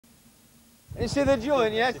You see the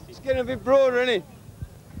joint yet? It's getting a bit broader, isn't it?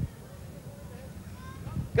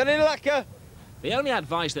 Got any lacquer? The only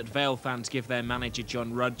advice that Vale fans give their manager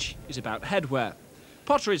John Rudge is about headwear.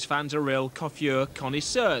 Potteries fans are real coiffure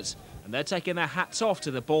connoisseurs, and they're taking their hats off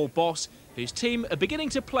to the ball boss, whose team are beginning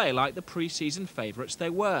to play like the pre-season favourites they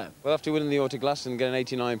were. Well, after winning the Autoglass and getting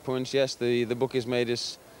 89 points, yes, the bookies made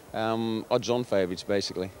us odds-on favourites,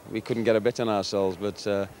 basically. We couldn't get a bet on ourselves,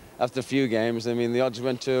 but after a few games, I mean, the odds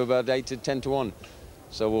went to about 8 to 10 to 1.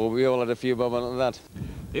 So we all had a few bob on that.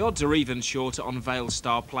 The odds are even shorter on Vale's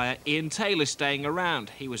star player Ian Taylor staying around.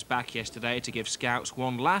 He was back yesterday to give scouts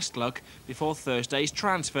one last look before Thursday's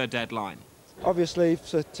transfer deadline. Obviously,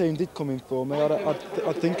 if a team did come in for me,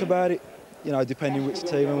 I'd think about it, you know, depending which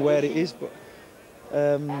team and where it is. But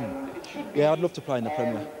yeah, I'd love to play in the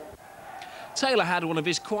Premier. Taylor had one of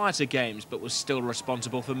his quieter games, but was still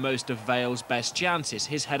responsible for most of Vale's best chances.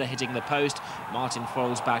 His header hitting the post, Martin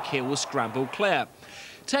Foyle's back heel was scrambled clear.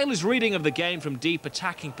 Taylor's reading of the game from deep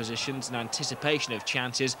attacking positions and anticipation of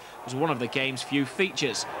chances was one of the game's few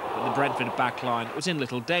features, but the Brentford backline was in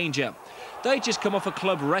little danger. They just come off a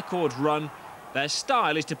club record run. Their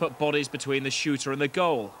style is to put bodies between the shooter and the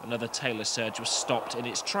goal. Another Taylor surge was stopped in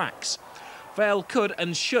its tracks. Vale could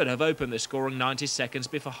and should have opened the scoring 90 seconds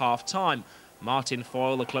before half-time. Martin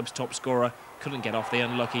Foyle, the club's top scorer, couldn't get off the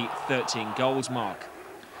unlucky 13 goals mark.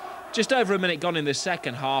 Just over a minute gone in the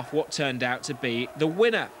second half, what turned out to be the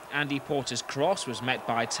winner. Andy Porter's cross was met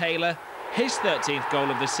by Taylor, his 13th goal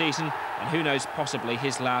of the season, and who knows, possibly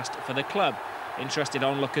his last for the club. Interested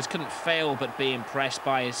onlookers couldn't fail but be impressed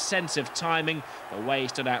by his sense of timing, the way he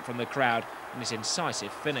stood out from the crowd, and his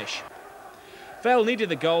incisive finish. Vale needed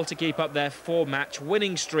the goal to keep up their 4-match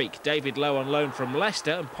winning streak. David Lowe on loan from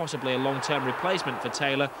Leicester and possibly a long-term replacement for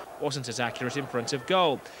Taylor wasn't as accurate in front of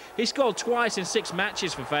goal. He scored twice in 6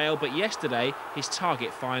 matches for Vale, but yesterday his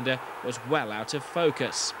target finder was well out of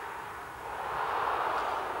focus.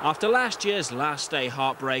 After last year's last day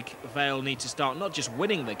heartbreak, Vale need to start not just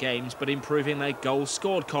winning the games but improving their goals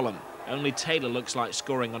scored column. Only Taylor looks like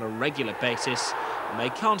scoring on a regular basis, and they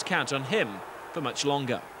can't count on him for much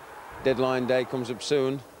longer. Deadline day comes up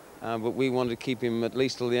soon, but we want to keep him at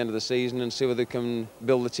least till the end of the season and see whether they can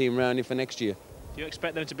build the team around him for next year. Do you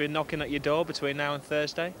expect them to be knocking at your door between now and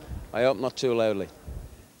Thursday? I hope not too loudly.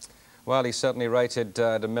 Well, he's certainly rated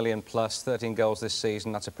at $1 million plus, 13 goals this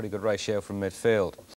season. That's a pretty good ratio from midfield.